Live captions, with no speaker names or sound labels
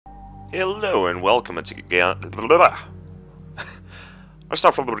Hello and welcome again. I'll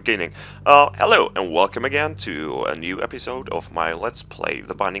start from the beginning. Hello and welcome again to a new episode of my Let's Play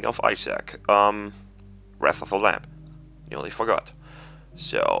The Binding of Isaac. Wrath of the Lamb. Nearly forgot.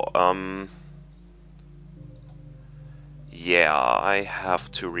 So, yeah, I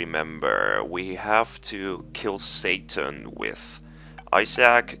have to remember. We have to kill Satan with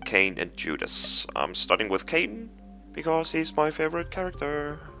Isaac, Cain, and Judas. I'm starting with Cain because he's my favorite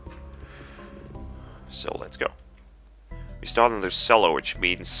character. So let's go. We start in the cellar, which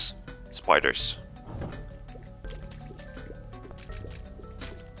means spiders.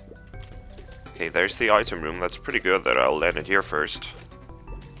 Okay, there's the item room. That's pretty good that I'll land it here first.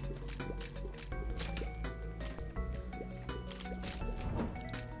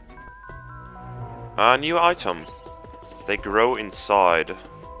 A new item. They grow inside.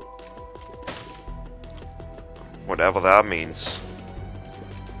 Whatever that means.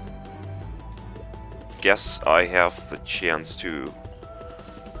 Guess I have the chance to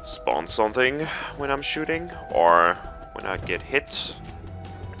spawn something when I'm shooting, or when I get hit.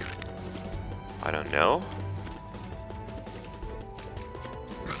 I don't know.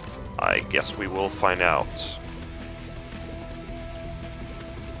 I guess we will find out.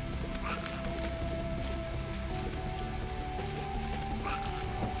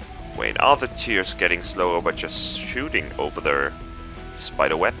 Wait, are the tears getting slower by just shooting over their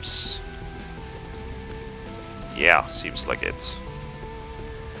spider webs? Yeah, seems like it.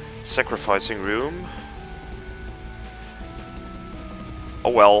 Sacrificing room.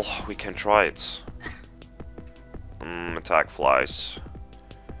 Oh well, we can try it. Attack flies.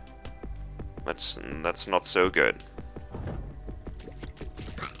 That's not so good.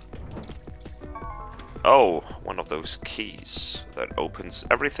 Oh, one of those keys that opens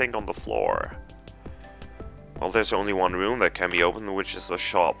everything on the floor. Well, there's only one room that can be opened, which is the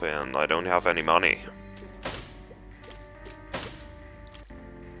shop, and I don't have any money.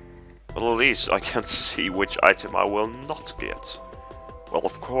 But at least I can see which item I will not get. Well,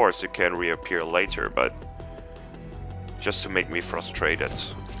 of course it can reappear later, but just to make me frustrated.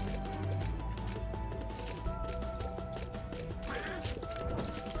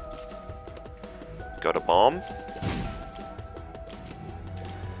 Got a bomb.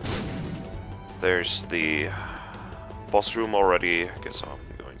 There's the boss room already. I guess I'm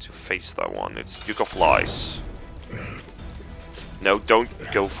going to face that one. It's Duke of Flies. No, don't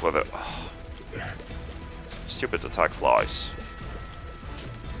go for the... Stupid attack flies.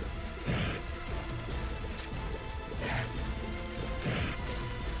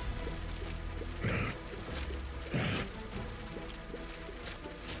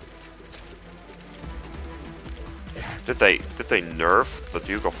 Did they nerf the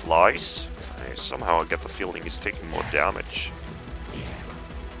Duke of Flies? I somehow get the feeling he's taking more damage.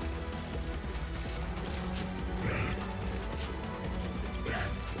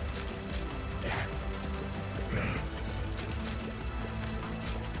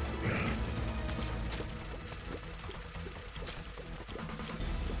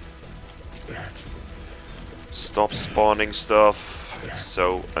 Stop spawning stuff. It's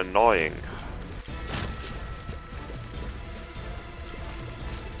so annoying.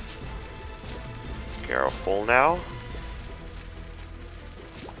 Careful now.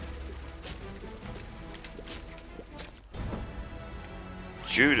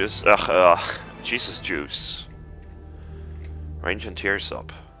 Judas. Jesus juice. Range and tears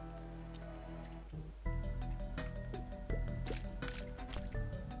up.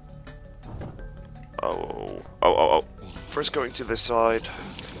 Oh. First going to this side.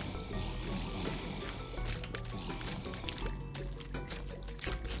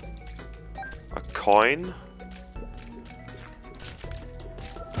 A coin.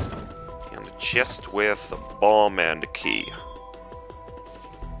 And a chest with a bomb and a key.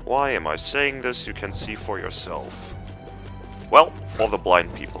 Why am I saying this? You can see for yourself. Well, for the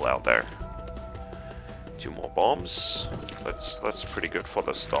blind people out there. 2 more bombs. That's pretty good for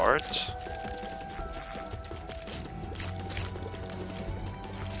the start.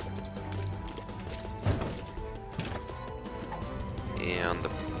 And the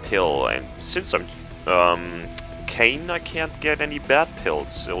pill, and since I'm Cain, I can't get any bad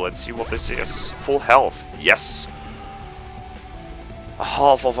pills, so let's see what this is. Full health, yes! A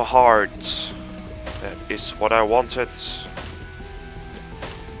half of a heart. That is what I wanted.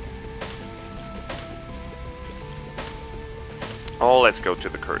 Oh, let's go to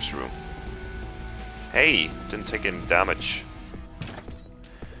the curse room. Hey, didn't take any damage.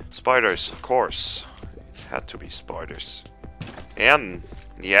 Spiders, of course. Had to be spiders. And,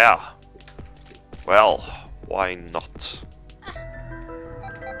 yeah. Well, why not?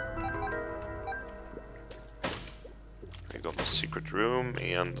 secret room,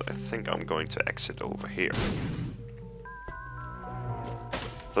 and I think I'm going to exit over here.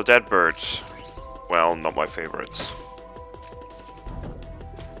 The dead bird. Well, not my favorite.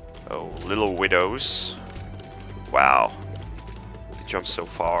 Oh, little widows. Wow. They jump so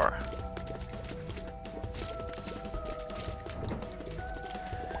far.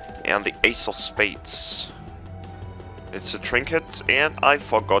 And the Ace of Spades. It's a trinket, and I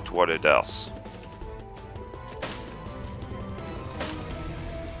forgot what it does.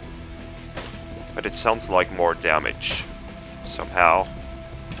 But it sounds like more damage. Somehow.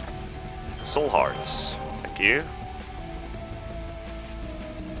 Soul hearts. Thank you.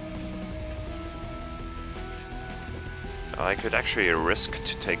 I could actually risk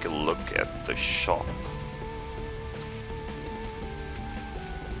to take a look at the shop.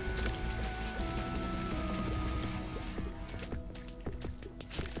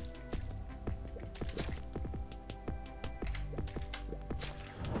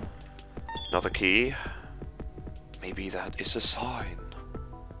 Another key. Maybe that is a sign.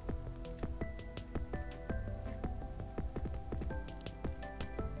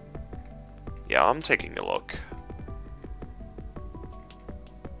 Yeah, I'm taking a look.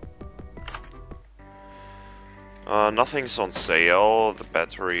 Nothing's on sale. The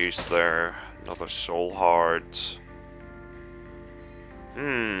battery's there. Another soul heart.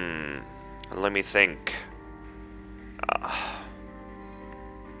 Let me think.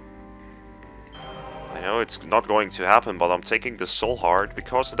 I know it's not going to happen, but I'm taking the soul heart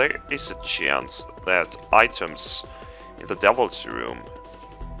because there is a chance that items in the Devil's Room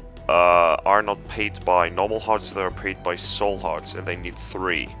are not paid by normal hearts, they are paid by soul hearts, and they need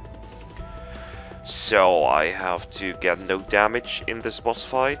 3. So I have to get no damage in this boss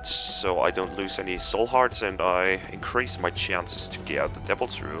fight, so I don't lose any soul hearts, and I increase my chances to get the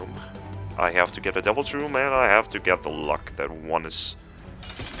Devil's Room. I have to get a Devil's Room, and I have to get the luck that one is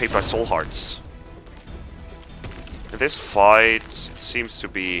paid by soul hearts. In this fight, it seems to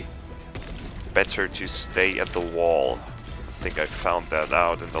be better to stay at the wall. I think I found that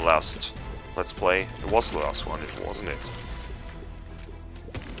out in the last Let's Play. It was the last one, wasn't it?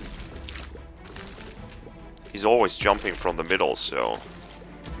 He's always jumping from the middle, so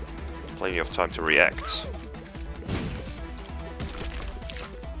plenty of time to react.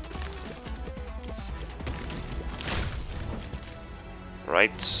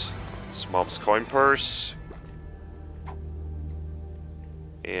 Right, it's Mom's coin purse.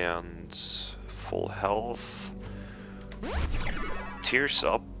 And full health. Tears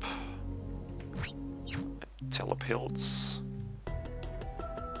up. Telepills.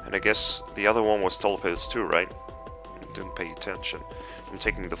 And I guess the other one was telepills too, right? Didn't pay attention. I'm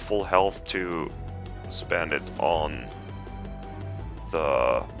taking the full health to spend it on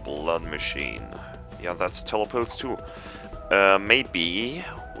the blood machine. Yeah, that's telepills too. Maybe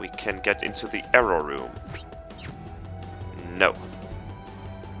we can get into the error room. No.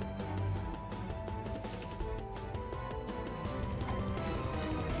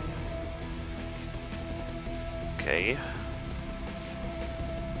 Okay.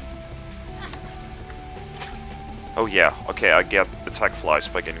 Oh yeah, okay, I get attack flies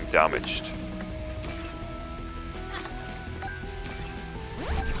by getting damaged.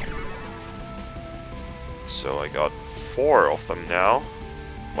 So I got 4 of them now.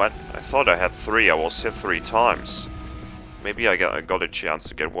 What? I thought I had 3, I was hit 3 times. Maybe I got a chance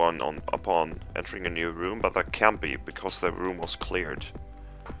to get one upon entering a new room, but that can't be, because the room was cleared.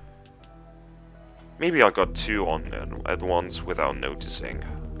 Maybe I got 2 on at once without noticing.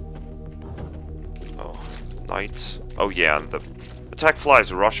 Oh, night. Oh yeah, and the attack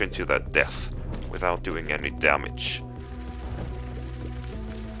flies rush into their death without doing any damage.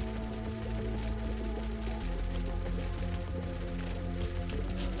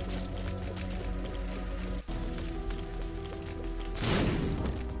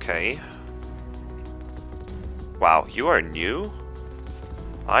 Okay. Wow, you are new?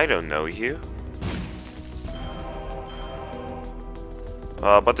 I don't know you.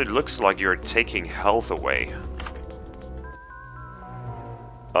 But it looks like you're taking health away.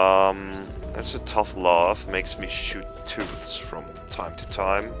 That's a tough love. Makes me shoot tooths from time to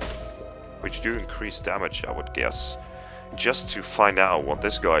time. Which do increase damage, I would guess. Just to find out what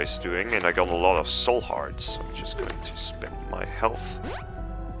this guy is doing, and I got a lot of soul hearts. I'm just going to spend my health.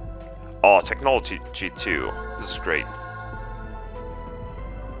 Oh, Technology G2. This is great.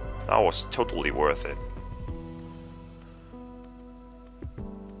 That was totally worth it.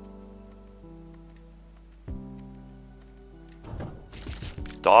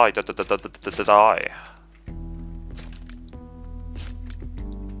 Die, die.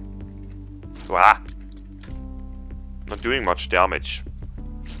 Wah. Not doing much damage,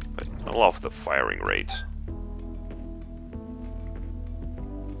 but I love the firing rate.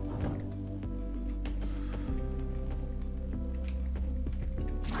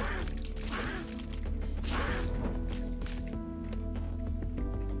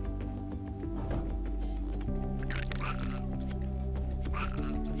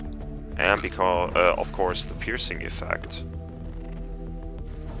 And because, of course, the piercing effect.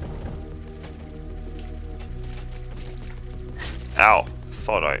 Ow!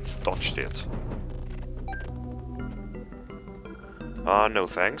 Thought I dodged it. No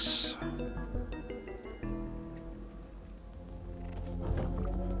thanks.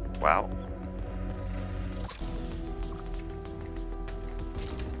 Wow.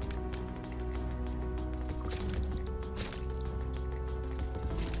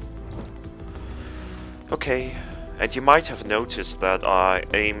 Okay, and you might have noticed that I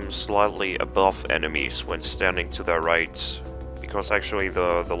aim slightly above enemies when standing to their right, because actually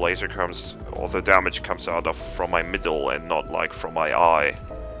the laser comes, or the damage comes out of from my middle and not like from my eye.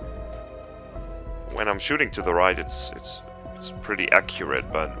 When I'm shooting to the right, it's pretty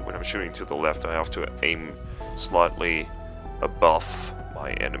accurate, but when I'm shooting to the left, I have to aim slightly above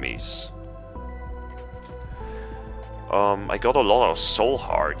my enemies. I got a lot of soul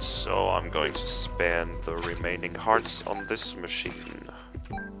hearts, so I'm going to spend the remaining hearts on this machine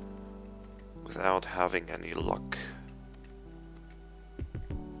without having any luck.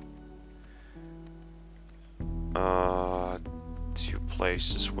 Two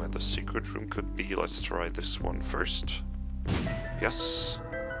places where the secret room could be. Let's try this one first. Yes.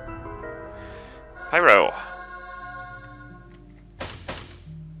 Pyro!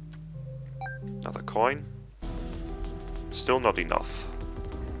 Another coin. Still not enough.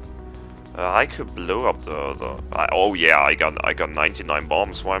 I could blow up oh yeah, I got 99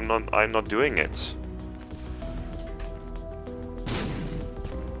 bombs. Why I'm not doing it?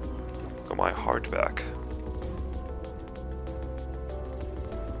 Got my heart back.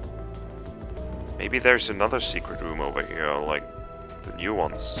 Maybe there's another secret room over here, like the new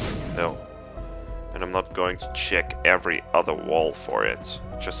ones. No. And I'm not going to check every other wall for it.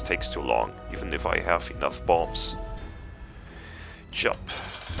 It just takes too long, even if I have enough bombs. Jump.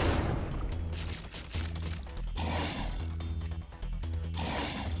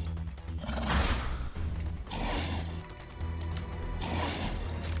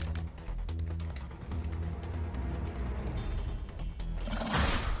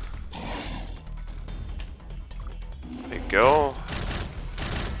 There you go.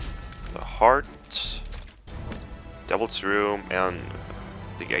 The heart, Devil's Room, and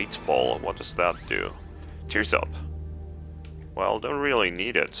the 8 ball. What does that do? Tears up. Well, don't really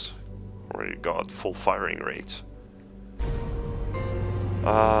need it. Already got full firing rate.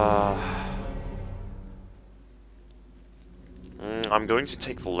 I'm going to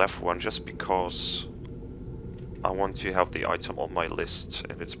take the left one just because I want to have the item on my list,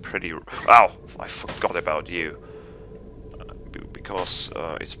 and it's pretty... Ow! I forgot about you. Because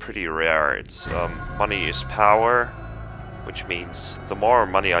it's pretty rare. It's money is power, which means the more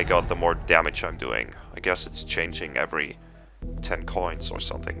money I got, the more damage I'm doing. I guess it's changing every 10 coins or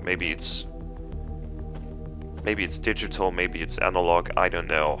something. Maybe it's digital, maybe it's analog, I don't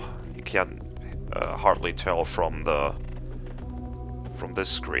know. You can't hardly tell from this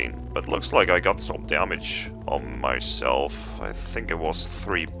screen, but looks like I got some damage on myself. I think it was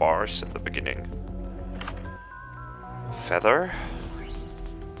 3 bars in the beginning. Feather?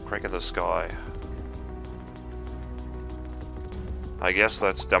 Crack in the sky. I guess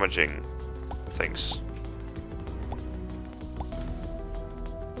that's damaging things.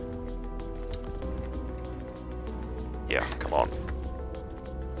 Yeah, come on.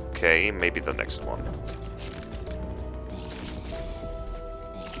 Okay, maybe the next one.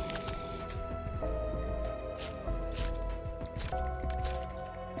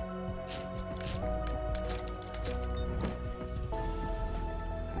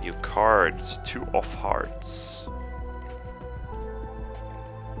 New cards, 2 off hearts.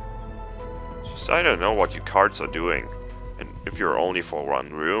 Just, I don't know what your cards are doing, and if you're only for one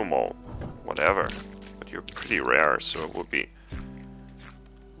room or whatever. You're pretty rare, so it would be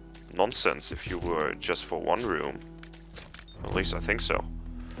nonsense if you were just for one room. At least I think so.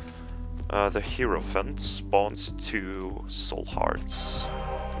 The Hierophant spawns 2 soul hearts.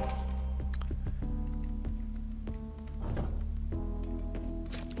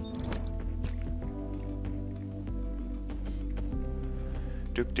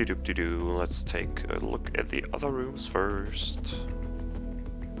 Doop-de-doop-de-doo. Let's take a look at the other rooms first.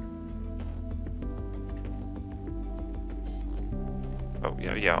 Oh,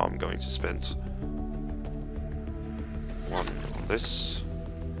 yeah, I'm going to spend One on this.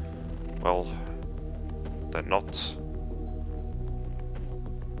 Well, then not.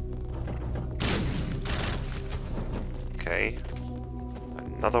 Okay.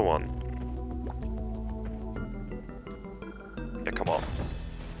 Another one. Yeah, come on.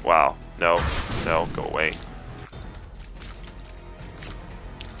 Wow. No. No, go away.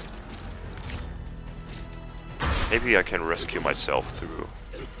 Maybe I can rescue myself through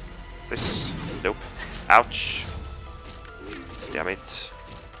this. Nope. Ouch. Damn it.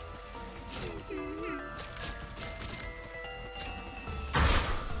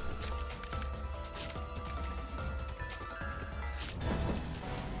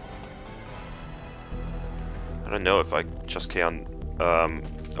 I don't know if I just can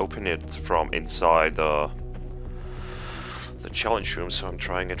open it from inside the challenge room, so I'm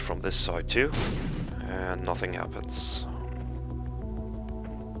trying it from this side too, and nothing happens.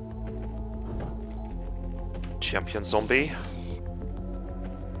 Champion zombie.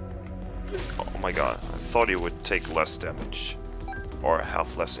 Oh my god, I thought he would take less damage. Or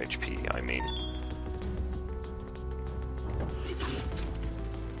have less HP, I mean.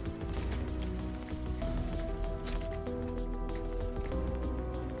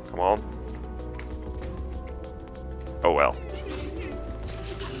 Come on. Oh well.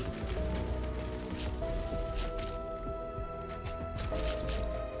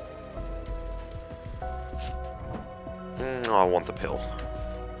 I want the pill.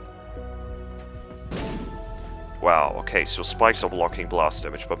 Wow, okay, so spikes are blocking blast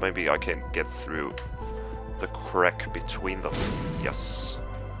damage, but maybe I can get through the crack between them. Yes.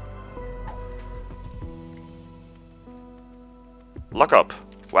 Lock up!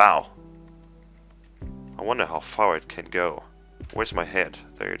 Wow. I wonder how far it can go. Where's my head?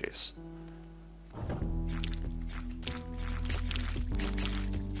 There it is.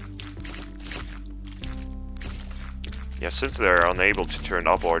 Yeah, since they're unable to turn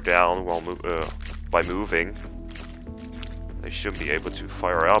up or down while by moving, they should be able to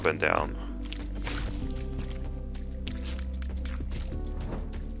fire up and down.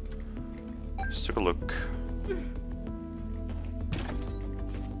 Let's take a look.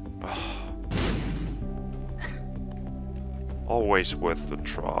 Always worth the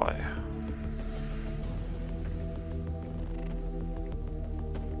try.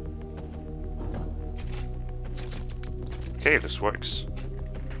 Okay, this works.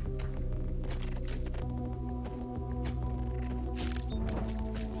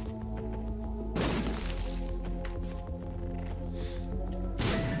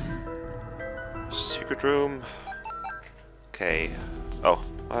 Secret room. Okay. Oh,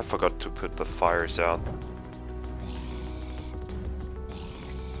 I forgot to put the fires out.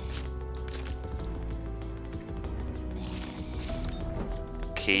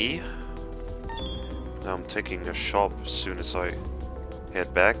 Key. Now I'm taking a shop as soon as I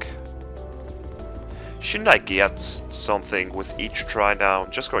head back. Shouldn't I get something with each try now?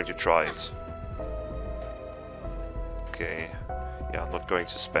 I'm just going to try it. Okay. Yeah, I'm not going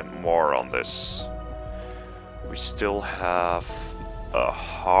to spend more on this. We still have a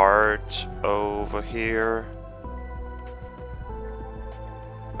heart over here.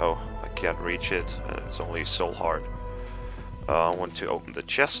 Oh, I can't reach it, and it's only a soul heart. I want to open the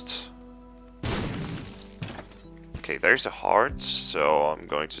chest. Okay, there's a heart, so I'm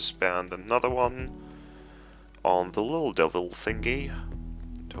going to spend another one on the little devil thingy.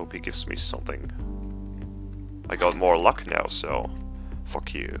 Hope he gives me something. I got more luck now, so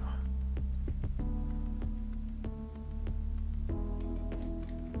fuck you.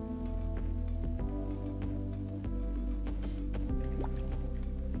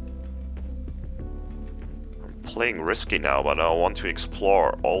 I'm playing risky now, but I want to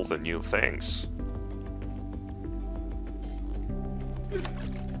explore all the new things.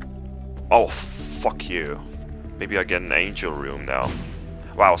 Oh, fuck you. Maybe I get an angel room now.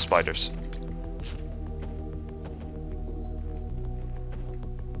 Wow, spiders.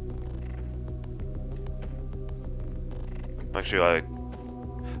 Actually,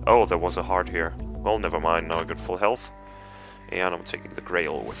 oh, there was a heart here. Well, never mind, now I got full health. And I'm taking the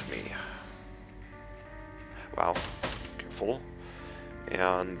Grail with me. Wow, careful.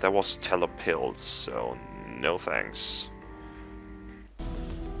 And there was telepills, so no thanks.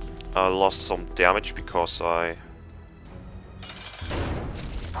 I lost some damage because I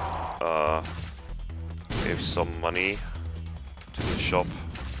gave some money to the shop.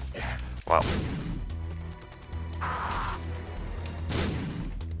 Wow.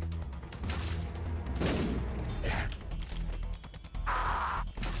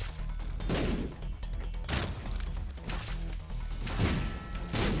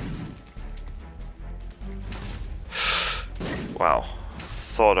 Wow.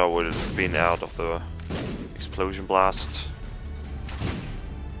 Thought I would have been out of the explosion blast.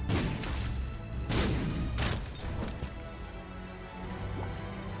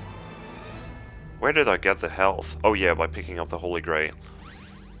 Where did I get the health? Oh yeah, by picking up the Holy Grail.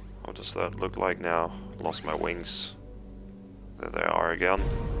 What does that look like now? Lost my wings. There they are again.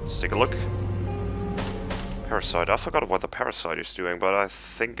 Let's take a look. Parasite. I forgot what the parasite is doing, but I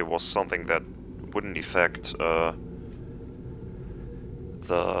think it was something that wouldn't affect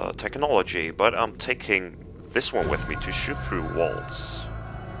the technology. But I'm taking this one with me to shoot through walls.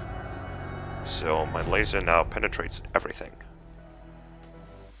 So my laser now penetrates everything.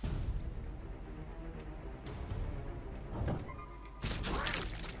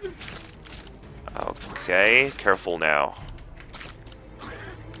 Okay, careful now.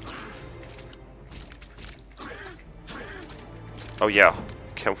 Oh yeah,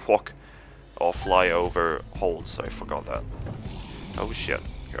 can walk or fly over holes, I forgot that. Oh shit,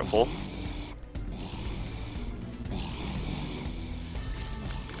 careful.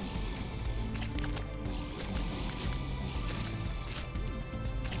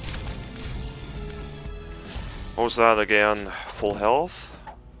 What was that again? Full health?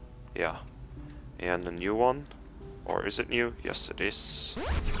 Yeah. And a new one? Or is it new? Yes, it is.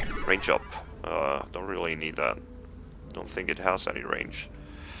 Range up. Don't really need that. Don't think it has any range.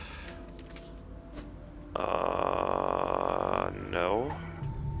 No.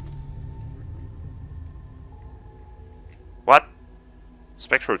 What?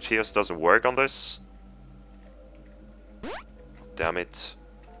 Spectral Tears doesn't work on this? Damn it.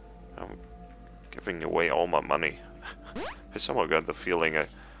 I'm giving away all my money. I somehow got the feeling I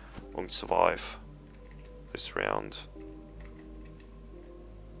won't survive this round.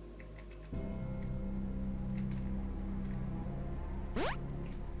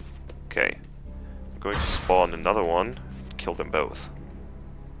 Okay. I'm going to spawn another one. Kill them both.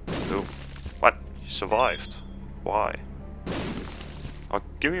 Oh. What? You survived. Why? Oh,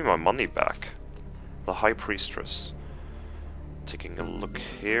 give me my money back. The High Priestess. Taking a look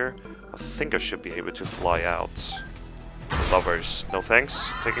here. I think I should be able to fly out. Lovers. No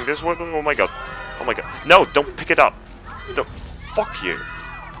thanks. Taking this one. Oh my god. Oh my god. No, don't pick it up. Don't. Fuck you.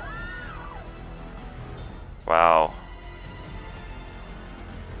 Wow.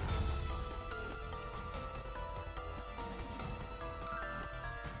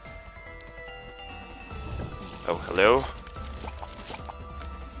 Oh, hello.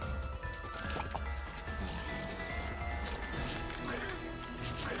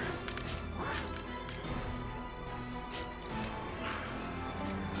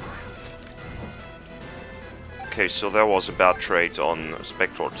 Okay, so that was a bad trade on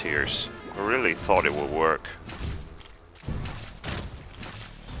Spectral Tears. I really thought it would work.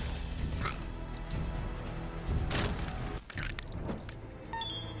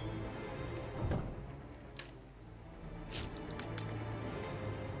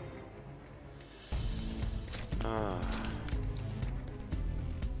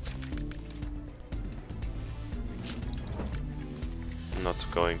 I'm not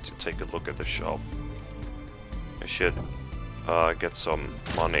going to take a look at the shop. I should get some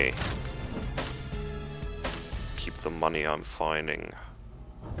money. Keep the money I'm finding.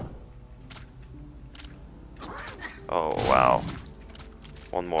 Oh wow.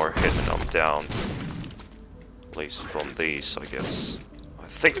 One more hit and I'm down. At least from these, I guess. I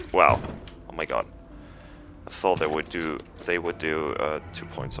think, wow. Oh my god. I thought they would do 2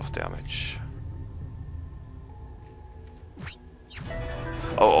 points of damage.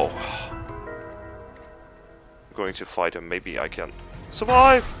 Oh. I'm going to fight him. Maybe I can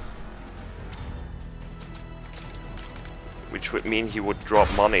survive! Which would mean he would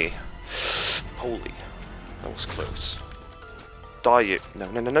drop money. Holy. That was close. Die you. No,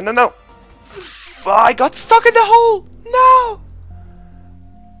 no, no, no, no, no! I got stuck in the hole! No!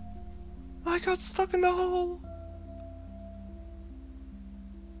 I got stuck in the hole.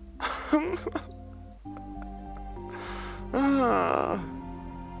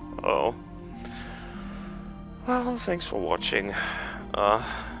 Oh. Well, thanks for watching.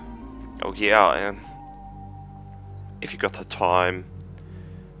 Oh yeah, and if you got the time,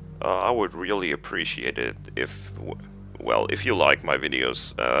 I would really appreciate it if, well, if you like my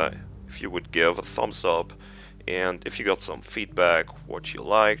videos, if you would give a thumbs up, and if you got some feedback, what you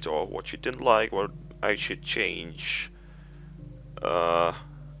liked or what you didn't like, what I should change,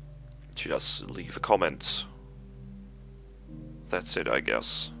 just leave a comment. That's it, I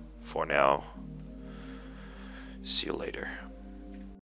guess, for now. See you later.